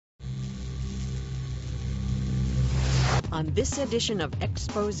On this edition of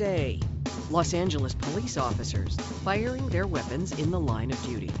Exposé, Los Angeles police officers firing their weapons in the line of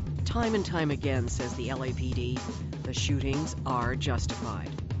duty. Time and time again, says the LAPD, the shootings are justified.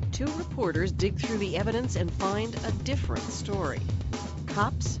 Two reporters dig through the evidence and find a different story.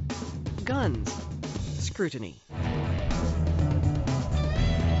 Cops, guns, scrutiny.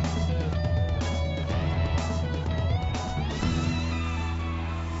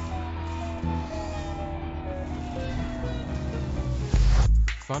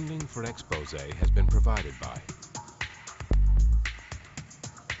 Funding for Exposé has been provided by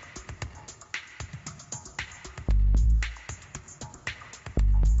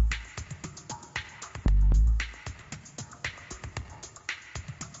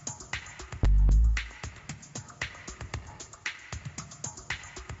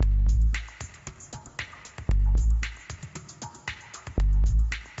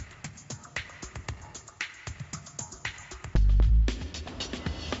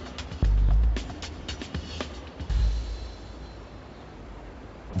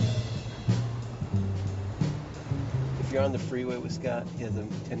If you're on the freeway with Scott, he has a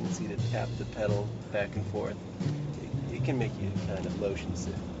tendency to tap the pedal back and forth. It can make you kind of motion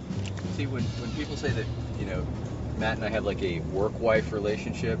sick. See, when people say that, Matt and I have like a work-wife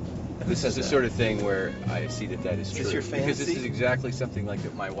relationship, this is the sort of thing where I see that is true. Is this your fantasy? Because this is exactly something like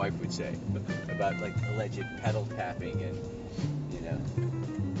that my wife would say about like alleged pedal tapping and,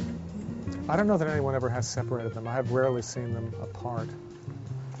 I don't know that anyone ever has separated them. I have rarely seen them apart.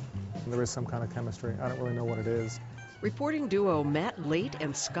 And there is some kind of chemistry. I don't really know what it is. Reporting duo Matt Lait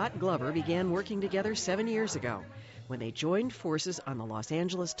and Scott Glover began working together 7 years ago when they joined forces on the Los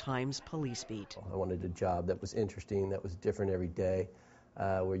Angeles Times police beat. I wanted a job that was interesting, that was different every day,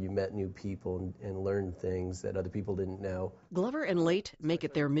 where you met new people and learned things that other people didn't know. Glover and Lait make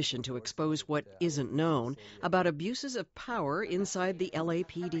it their mission to expose what isn't known about abuses of power inside the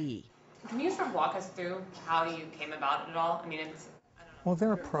LAPD. Can you sort of walk us through how you came about it all? Well,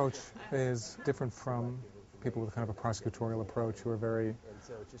 their approach is different from people with kind of a prosecutorial approach who are very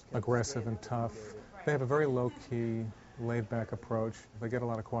aggressive and tough. They have a very low-key, laid-back approach. They get a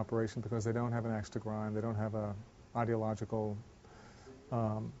lot of cooperation because they don't have an axe to grind. They don't have an ideological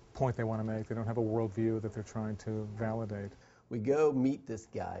point they want to make. They don't have a worldview that they're trying to validate. We go meet this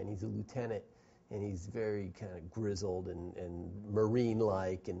guy, and he's a lieutenant, and he's very kind of grizzled and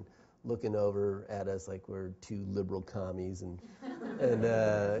Marine-like, and looking over at us like we're two liberal commies, and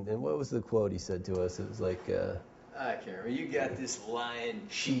what was the quote he said to us? It was like, I can't remember. You got this lying,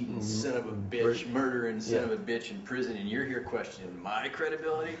 cheating son of a bitch, murdering son of a bitch in prison, and you're here questioning my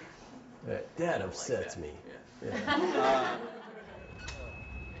credibility? That upsets me. Yeah.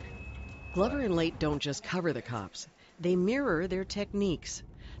 Glover and Lait don't just cover the cops. They mirror their techniques.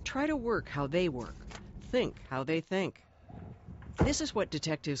 Try to work how they work. Think how they think. This is what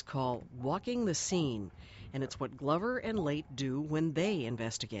detectives call walking the scene, and it's what Glover and Lait do when they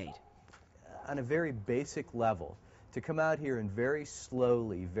investigate. On a very basic level, to come out here and very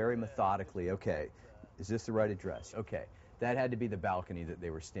slowly, very methodically, okay, is this the right address? Okay, that had to be the balcony that they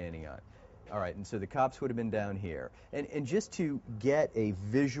were standing on. All right, and so the cops would have been down here. And just to get a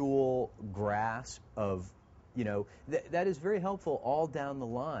visual grasp of, that is very helpful all down the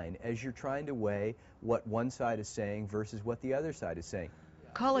line as you're trying to weigh what one side is saying versus what the other side is saying.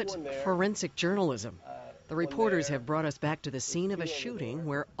 Call it forensic journalism. The reporters have brought us back to the scene of a shooting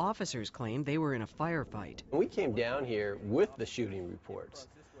where officers claimed they were in a firefight. We came down here with the shooting reports,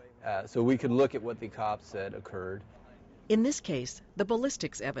 so we could look at what the cops said occurred. In this case, the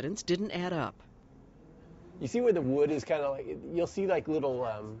ballistics evidence didn't add up. You see where the wood is kind of like, you'll see like little,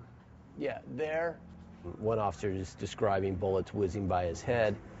 there. One officer is describing bullets whizzing by his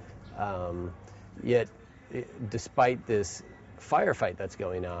head. Yet, despite this firefight that's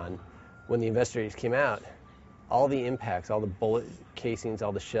going on, when the investigators came out, all the impacts, all the bullet casings,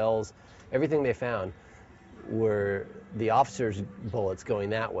 all the shells, everything they found were the officers' bullets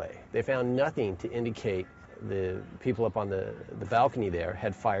going that way. They found nothing to indicate the people up on the balcony there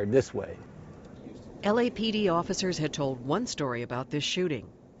had fired this way. LAPD officers had told one story about this shooting.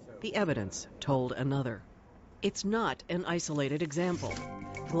 The evidence told another. It's not an isolated example.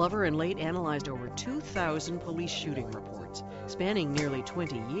 Glover and Lait analyzed over 2,000 police shooting reports, spanning nearly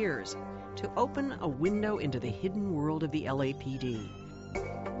 20 years, to open a window into the hidden world of the LAPD.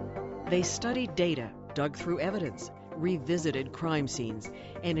 They studied data, dug through evidence, revisited crime scenes,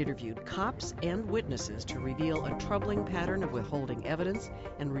 and interviewed cops and witnesses to reveal a troubling pattern of withholding evidence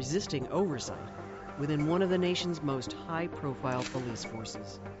and resisting oversight within one of the nation's most high-profile police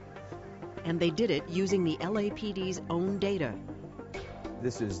forces. And they did it using the LAPD's own data.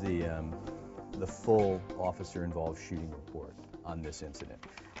 This is the the full officer-involved shooting report on this incident.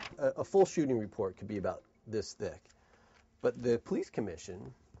 A full shooting report could be about this thick, but the police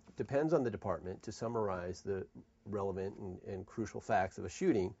commission depends on the department to summarize the relevant and crucial facts of a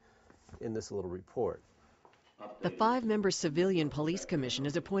shooting in this little report. The 5-member Civilian Police Commission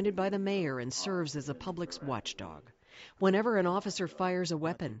is appointed by the mayor and serves as a public's watchdog. Whenever an officer fires a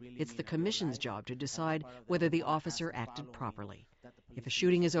weapon, it's the commission's job to decide whether the officer acted properly. If a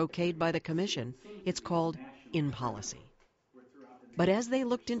shooting is okayed by the commission, it's called in policy. But as they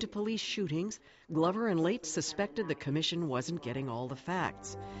looked into police shootings, Glover and Lait suspected the commission wasn't getting all the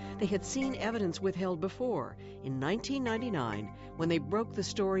facts. They had seen evidence withheld before, in 1999, when they broke the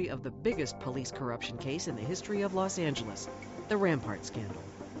story of the biggest police corruption case in the history of Los Angeles, the Rampart scandal.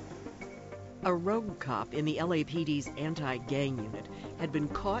 A rogue cop in the LAPD's anti-gang unit had been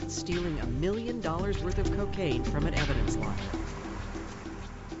caught stealing $1 million worth of cocaine from an evidence locker.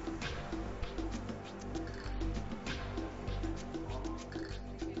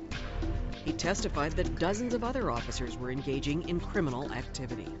 He testified that dozens of other officers were engaging in criminal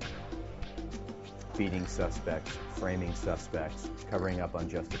activity. Beating suspects, framing suspects, covering up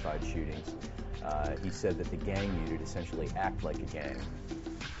unjustified shootings. He said that the gang unit essentially act like a gang.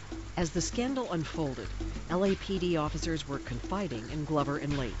 As the scandal unfolded, LAPD officers were confiding in Glover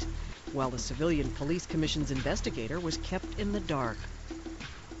and Lait, while the Civilian Police Commission's investigator was kept in the dark.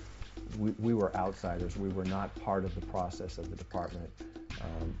 We were outsiders. We were not part of the process of the department,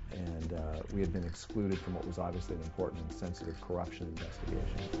 and we had been excluded from what was obviously an important and sensitive corruption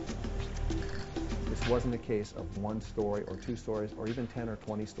investigation. This wasn't a case of one story or two stories or even 10 or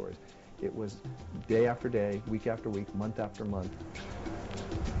 20 stories. It was day after day, week after week, month after month.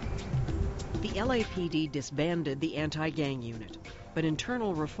 The LAPD disbanded the anti-gang unit, but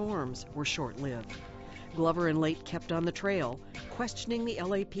internal reforms were short-lived. Glover and Lait kept on the trail, questioning the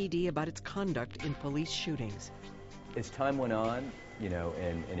LAPD about its conduct in police shootings. As time went on,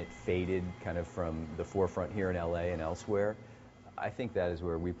 and it faded kind of from the forefront here in LA and elsewhere, I think that is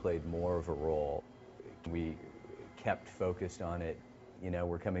where we played more of a role. We kept focused on it.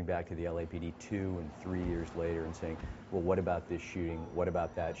 We're coming back to the LAPD 2 and 3 years later and saying, well, what about this shooting? What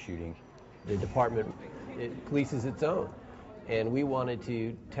about that shooting? The department, it polices its own, and we wanted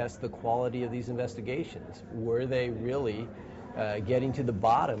to test the quality of these investigations. Were they really getting to the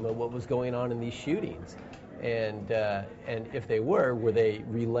bottom of what was going on in these shootings? And if they were they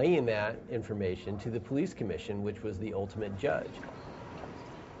relaying that information to the police commission, which was the ultimate judge?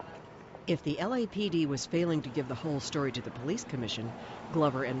 If the LAPD was failing to give the whole story to the police commission,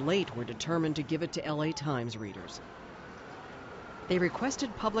 Glover and Lait were determined to give it to LA Times readers. They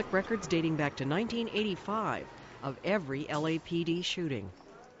requested public records dating back to 1985 of every LAPD shooting.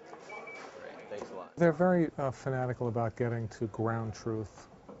 Thanks a lot. They're very fanatical about getting to ground truth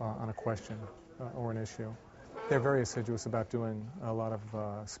on a question or an issue. They're very assiduous about doing a lot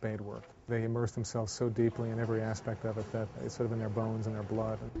of spade work. They immerse themselves so deeply in every aspect of it that it's sort of in their bones and their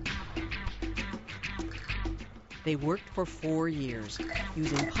blood. They worked for 4 years,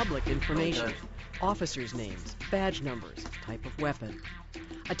 using public information, officers' names, badge numbers, type of weapon.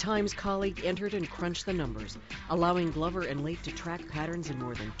 A Times colleague entered and crunched the numbers, allowing Glover and Lait to track patterns in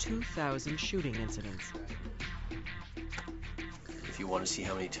more than 2,000 shooting incidents. If you want to see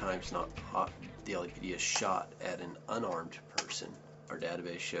how many times the LAPD has shot at an unarmed person, our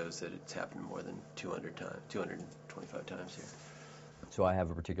database shows that it's happened more than 225 times here. So I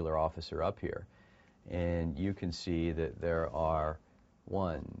have a particular officer up here, and you can see that there are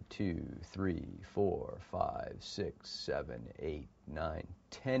 1, 2, 3, 4, 5, 6, 7, 8, 9,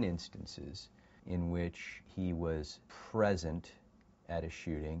 10 instances in which he was present at a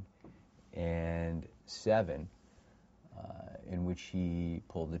shooting, and 7 in which he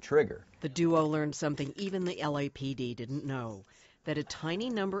pulled the trigger. The duo learned something even the LAPD didn't know, that a tiny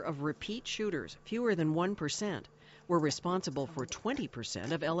number of repeat shooters, fewer than 1%, were responsible for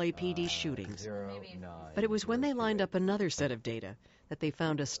 20% of LAPD shootings. But it was when they lined up another set of data that they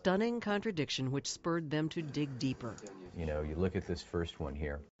found a stunning contradiction which spurred them to dig deeper. You look at this first one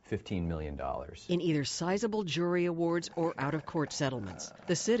here, $15 million. In either sizable jury awards or out-of-court settlements,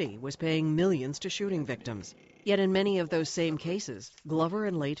 the city was paying millions to shooting victims. Yet in many of those same cases, Glover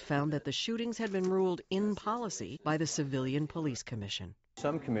and Lait found that the shootings had been ruled in policy by the Civilian Police Commission.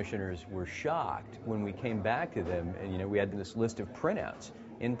 Some commissioners were shocked when we came back to them, and we had this list of printouts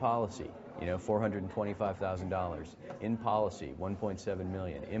in policy. $425,000 in policy, $1.7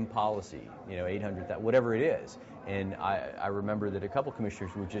 million in policy, $800,000, whatever it is. And I remember that a couple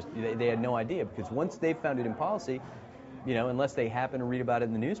commissioners were they had no idea, because once they found it in policy, unless they happen to read about it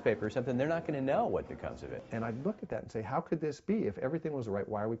in the newspaper or something, they're not going to know what becomes of it. And I'd look at that and say, how could this be? If everything was right,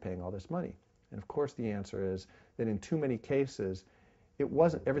 why are we paying all this money? And of course the answer is that in too many cases,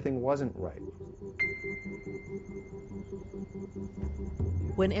 everything wasn't right.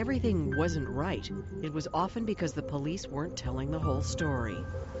 When everything wasn't right, it was often because the police weren't telling the whole story.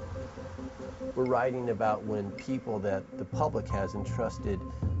 We're writing about when people that the public has entrusted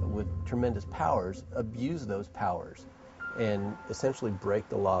with tremendous powers abuse those powers and essentially break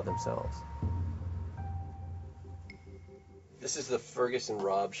the law themselves. This is the Ferguson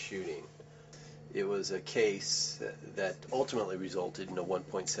Robb shooting. It was a case that ultimately resulted in a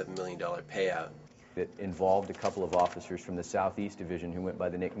 $1.7 million payout. It involved a couple of officers from the Southeast Division who went by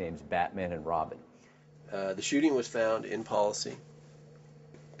the nicknames Batman and Robin. The shooting was found in policy.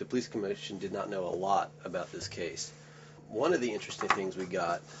 The police commission did not know a lot about this case. One of the interesting things we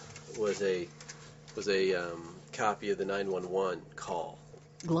got was a copy of the 911 call.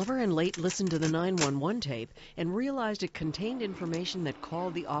 Glover and Lait listened to the 911 tape and realized it contained information that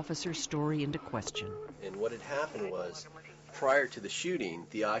called the officer's story into question. And what had happened was, prior to the shooting,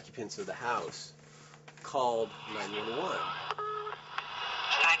 the occupants of the house called 911.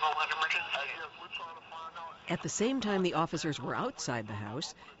 At the same time the officers were outside the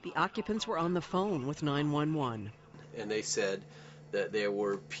house, the occupants were on the phone with 911. And they said that there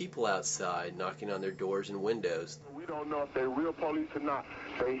were people outside knocking on their doors and windows. We don't know if they're real police or not.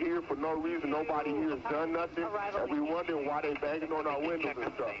 They're here for no reason. Nobody here has done nothing. And we wondering why they're banging on our windows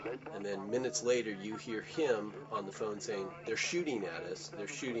and stuff. And then minutes later, you hear him on the phone saying, "They're shooting at us. They're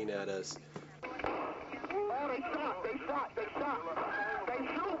shooting at us." Oh, they shot. They shot. They shot. They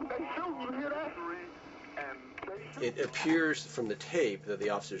shoot. They shoot. You hear that? It appears from the tape that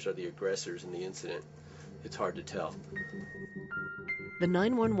the officers are the aggressors in the incident. It's hard to tell. The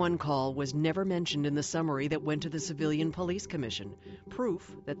 911 call was never mentioned in the summary that went to the Civilian Police Commission,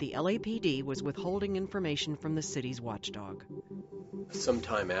 proof that the LAPD was withholding information from the city's watchdog.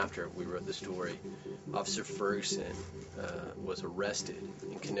 Sometime after we wrote the story, Officer Ferguson was arrested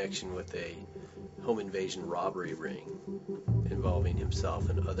in connection with a home invasion robbery ring involving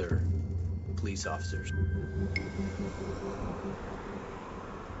himself and other police officers.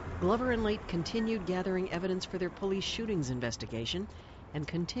 Glover and Lait continued gathering evidence for their police shootings investigation and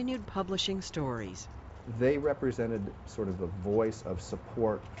continued publishing stories. They represented sort of the voice of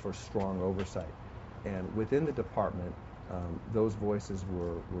support for strong oversight. And within the department, those voices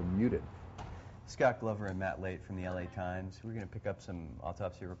were muted. Scott Glover and Matt Lait from the LA Times. We're going to pick up some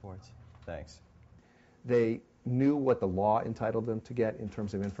autopsy reports. Thanks. They knew what the law entitled them to get in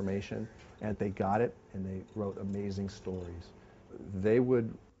terms of information, and they got it, and they wrote amazing stories. They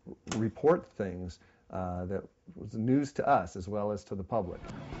would report things that was news to us as well as to the public.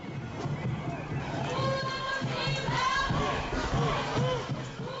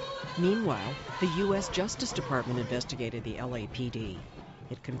 Meanwhile, the U.S. Justice Department investigated the LAPD.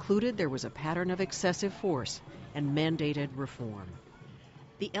 It concluded there was a pattern of excessive force and mandated reform.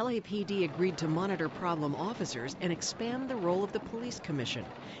 The LAPD agreed to monitor problem officers and expand the role of the police commission,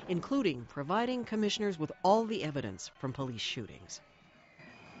 including providing commissioners with all the evidence from police shootings.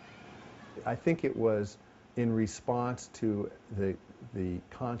 I think it was in response to the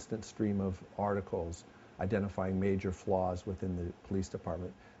constant stream of articles identifying major flaws within the police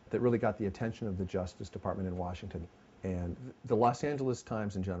department that really got the attention of the Justice Department in Washington. And the Los Angeles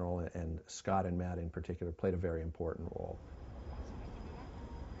Times in general, and Scott and Matt in particular, played a very important role.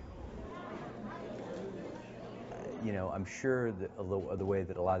 You know, I'm sure that the way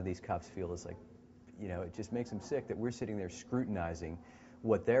that a lot of these cops feel is like, you know, it just makes them sick that we're sitting there scrutinizing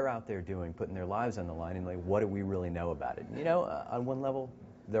what they're out there doing, putting their lives on the line, and like, what do we really know about it? You know, on one level,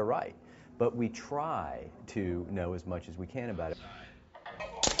 they're right. But we try to know as much as we can about it.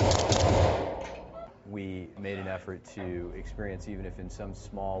 We made an effort to experience, even if in some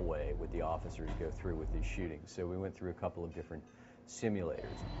small way, what the officers go through with these shootings. So we went through a couple of different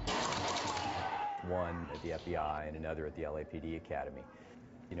simulators. One at the FBI and another at the LAPD Academy.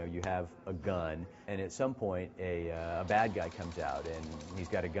 You know, you have a gun, and at some point a bad guy comes out and he's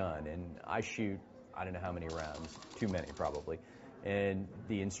got a gun, and I shoot, I don't know how many rounds, too many probably, and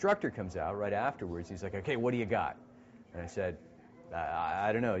the instructor comes out right afterwards. He's like, okay, what do you got? And I said,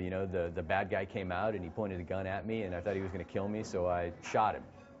 I don't know, you know, the bad guy came out and he pointed a gun at me and I thought he was going to kill me, so I shot him.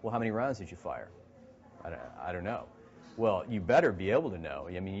 Well, how many rounds did you fire? I don't know. Well, you better be able to know.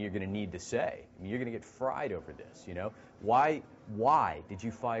 I mean, you're going to need to say. I mean, you're going to get fried over this, you know. Why did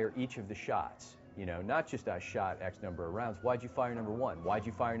you fire each of the shots? You know, not just I shot X number of rounds. Why'd you fire number 1? Why'd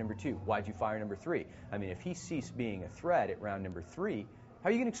you fire number 2? Why'd you fire number 3? I mean, if he ceased being a threat at round number 3, how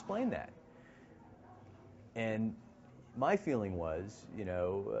are you going to explain that? And my feeling was, you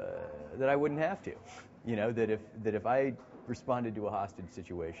know, that I wouldn't have to. You know, that if I responded to a hostage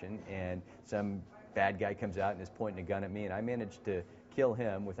situation, and some bad guy comes out and is pointing a gun at me, and I managed to kill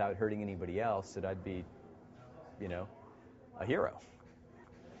him without hurting anybody else, that I'd be, you know, a hero.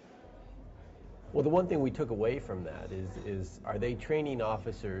 Well, the one thing we took away from that is are they training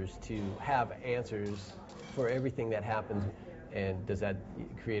officers to have answers for everything that happens, and does that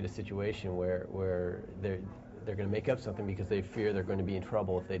create a situation where they're going to make up something because they fear they're going to be in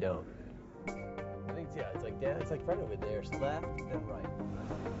trouble if they don't? I think, yeah, it's like right over there. It's left, then right.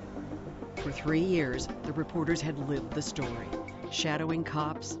 For 3 years, the reporters had lived the story, shadowing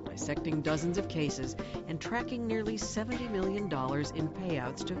cops, dissecting dozens of cases, and tracking nearly $70 million in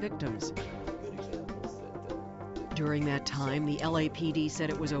payouts to victims. During that time, the LAPD said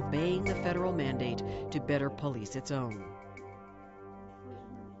it was obeying the federal mandate to better police its own.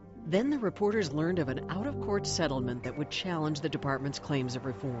 Then the reporters learned of an out-of-court settlement that would challenge the department's claims of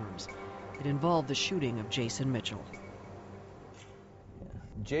reforms. It involved the shooting of Jason Mitchell.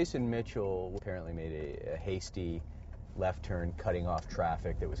 Jason Mitchell apparently made a hasty left turn, cutting off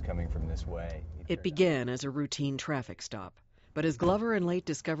traffic that was coming from this way. It began as a routine traffic stop. But as Glover and Lait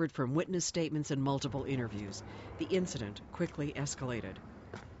discovered from witness statements and multiple interviews, the incident quickly escalated.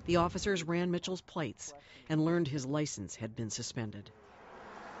 The officers ran Mitchell's plates and learned his license had been suspended.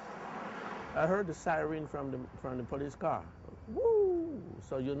 I heard the siren from the police car. Woo!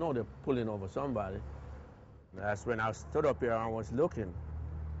 So you know they're pulling over somebody. That's when I stood up here and was looking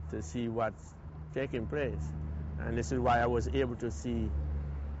to see what's taking place. And this is why I was able to see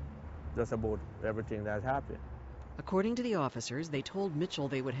just about everything that happened. According to the officers, they told Mitchell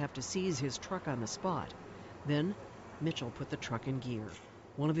they would have to seize his truck on the spot. Then, Mitchell put the truck in gear.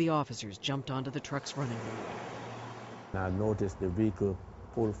 One of the officers jumped onto the truck's running board. I noticed the vehicle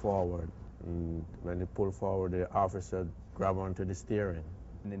pull forward. And when it pulled forward, the officer grabbed onto the steering.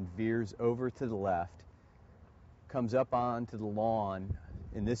 And then veers over to the left, comes up onto the lawn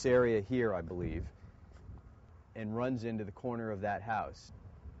in this area here, I believe, and runs into the corner of that house.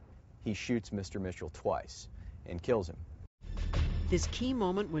 He shoots Mr. Mitchell twice and kills him. This key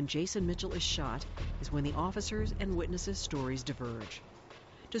moment when Jason Mitchell is shot is when the officers' and witnesses' stories diverge.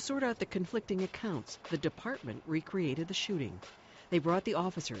 To sort out the conflicting accounts, the department recreated the shooting. They brought the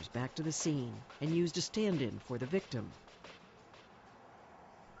officers back to the scene and used a stand-in for the victim.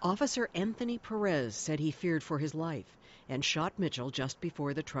 Officer Anthony Perez said he feared for his life and shot Mitchell just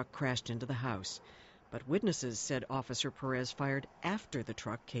before the truck crashed into the house. But witnesses said Officer Perez fired after the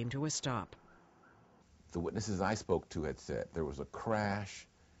truck came to a stop. The witnesses I spoke to had said there was a crash,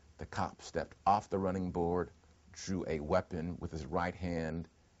 the cop stepped off the running board, drew a weapon with his right hand,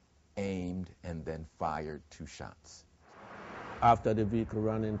 aimed, and then fired 2 shots. After the vehicle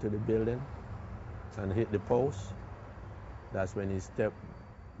ran into the building and hit the post, that's when he stepped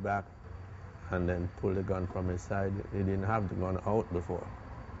back and then pulled the gun from his side. He didn't have the gun out before.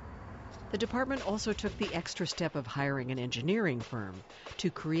 The department also took the extra step of hiring an engineering firm to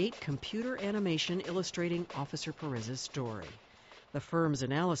create computer animation illustrating Officer Perez's story. The firm's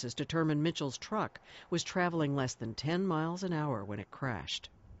analysis determined Mitchell's truck was traveling less than 10 miles an hour when it crashed.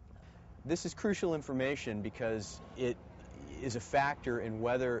 This is crucial information because it is a factor in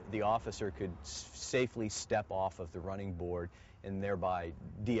whether the officer could safely step off of the running board and thereby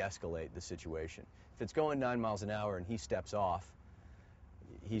de-escalate the situation. If it's going 9 miles an hour and he steps off,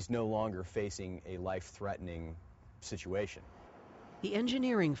 he's no longer facing a life-threatening situation. The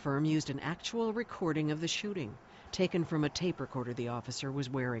engineering firm used an actual recording of the shooting, taken from a tape recorder the officer was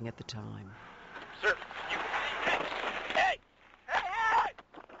wearing at the time. Sir, hey!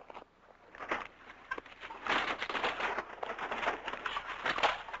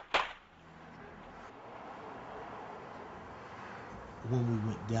 When we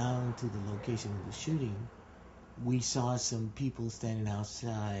went down to the location of the shooting, we saw some people standing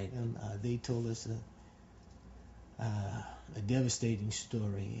outside, and they told us a devastating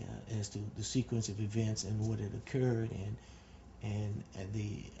story as to the sequence of events and what had occurred, and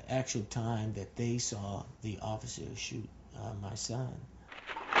the actual time that they saw the officer shoot my son.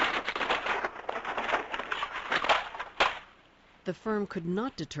 The firm could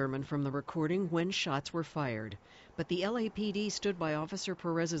not determine from the recording when shots were fired, but the LAPD stood by Officer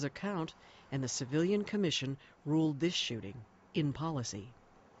Perez's account, and the Civilian Commission ruled this shooting in policy.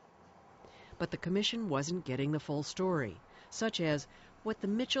 But the commission wasn't getting the full story, such as what the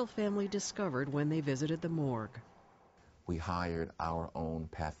Mitchell family discovered when they visited the morgue. We hired our own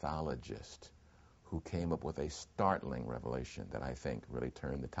pathologist who came up with a startling revelation that I think really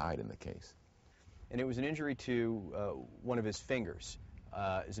turned the tide in the case. And it was an injury to one of his fingers.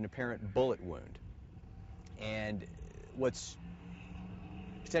 Is an apparent bullet wound. And what's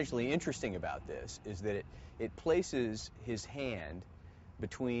potentially interesting about this is that it places his hand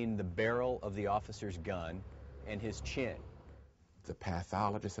between the barrel of the officer's gun and his chin. The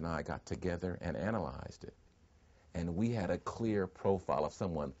pathologist and I got together and analyzed it. And we had a clear profile of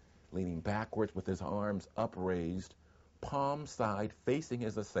someone leaning backwards with his arms upraised, palm side facing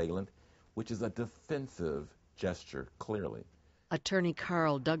his assailant, which is a defensive gesture, clearly. Attorney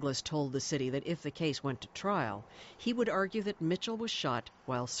Carl Douglas told the city that if the case went to trial, he would argue that Mitchell was shot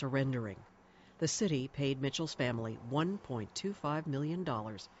while surrendering. The city paid Mitchell's family $1.25 million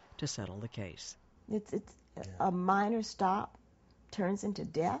to settle the case. It's a minor stop turns into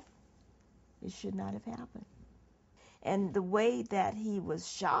death. It should not have happened. And the way that he was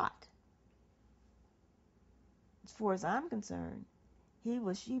shot, as far as I'm concerned, he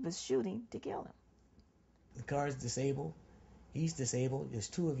was shooting to kill him. The car is disabled. He's disabled. There's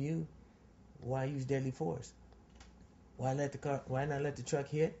two of you. Why use deadly force? Why not let the truck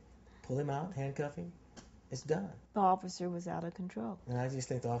hit? Pull him out, handcuff him. It's done. The officer was out of control. And I just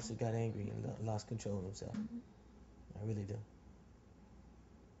think the officer got angry and lost control of himself. I really do.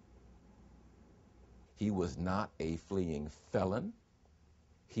 He was not a fleeing felon.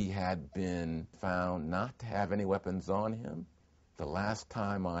 He had been found not to have any weapons on him. The last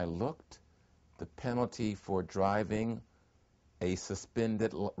time I looked, the penalty for driving a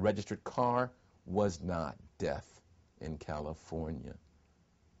suspended registered car was not death in California.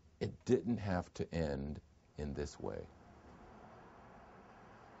 It didn't have to end in this way.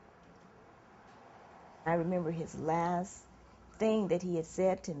 I remember his last thing that he had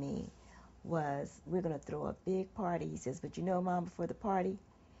said to me was, "We're going to throw a big party." He says, "But you know, Mom, before the party,"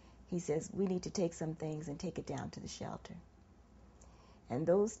 he says, "we need to take some things and take it down to the shelter." And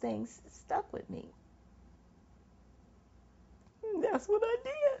those things stuck with me. And that's what I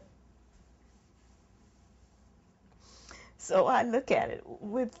did. So I look at it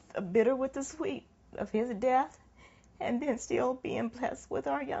with a bitter with the sweet of his death, and then still being blessed with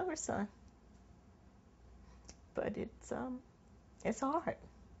our younger son. But it's hard.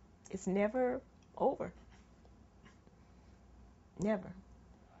 It's never over. Never.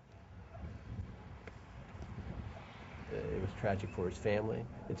 It was tragic for his family.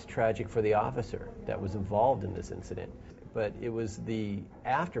 It's tragic for the officer that was involved in this incident. But it was the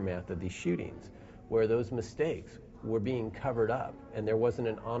aftermath of these shootings where those mistakes were being covered up and there wasn't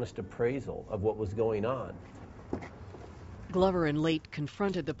an honest appraisal of what was going on. Glover and Lait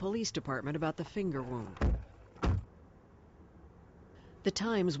confronted the police department about the finger wound. The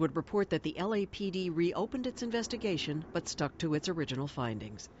Times would report that the LAPD reopened its investigation but stuck to its original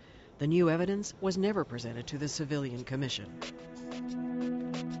findings. The new evidence was never presented to the Civilian Commission.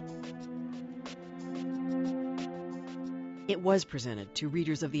 It was presented to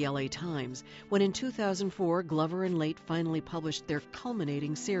readers of the LA Times when in 2004 Glover and Lait finally published their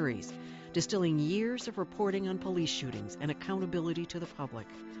culminating series, distilling years of reporting on police shootings and accountability to the public.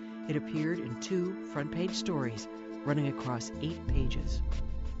 It appeared in 2 front-page stories running across 8 pages.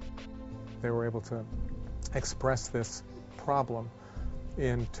 They were able to express this problem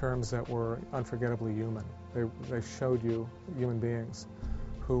in terms that were unforgettably human. They showed you human beings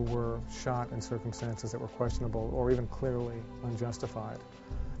who were shot in circumstances that were questionable or even clearly unjustified,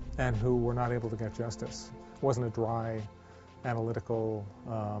 and who were not able to get justice. It wasn't a dry, analytical,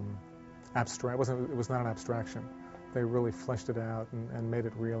 abstract. It was not an abstraction. They really fleshed it out and made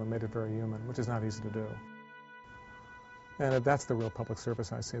it real and made it very human, which is not easy to do. And that's the real public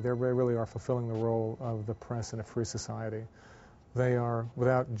service I see. They really are fulfilling the role of the press in a free society. They are,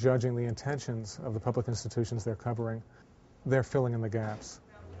 without judging the intentions of the public institutions they're covering, they're filling in the gaps.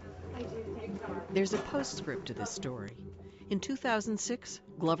 There's a postscript to this story. In 2006,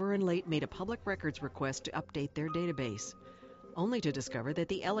 Glover and Lait made a public records request to update their database, only to discover that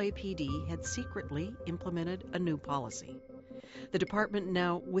the LAPD had secretly implemented a new policy. The department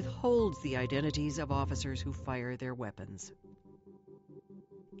now withholds the identities of officers who fire their weapons.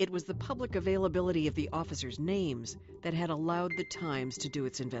 It was the public availability of the officers' names that had allowed the Times to do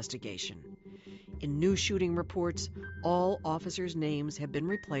its investigation. In new shooting reports, all officers' names have been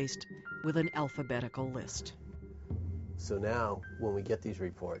replaced with an alphabetical list. So now, when we get these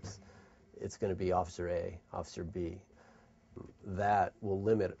reports, it's going to be Officer A, Officer B. That will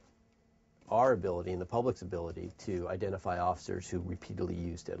limit our ability and the public's ability to identify officers who repeatedly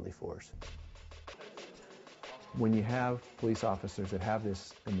use deadly force. When you have police officers that have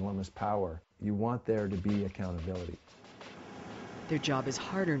this enormous power, you want there to be accountability. Their job is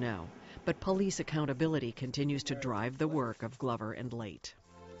harder now, but police accountability continues to drive the work of Glover and Lait.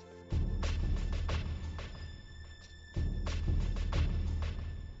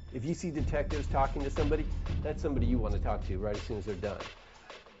 If you see detectives talking to somebody, that's somebody you want to talk to right as soon as they're done.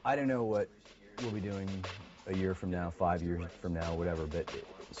 I don't know what we'll be doing a year from now, 5 years from now, whatever, but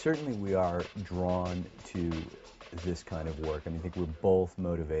certainly we are drawn to this kind of work. I mean, I think we're both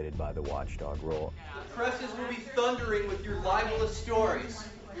motivated by the watchdog role. Presses will be thundering with your libelous stories.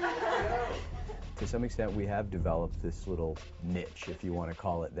 To some extent, we have developed this little niche, if you want to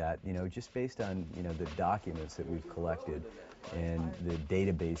call it that, just based on, the documents that we've collected and the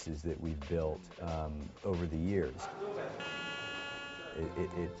databases that we've built over the years.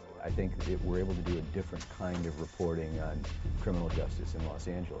 I think that we're able to do a different kind of reporting on criminal justice in Los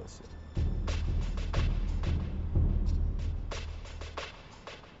Angeles.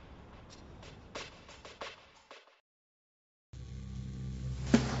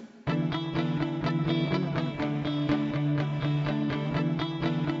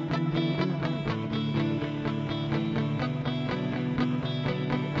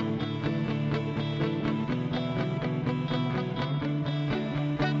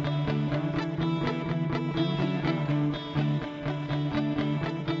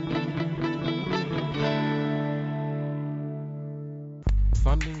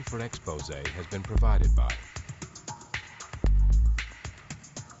 Funding for Exposé has been provided by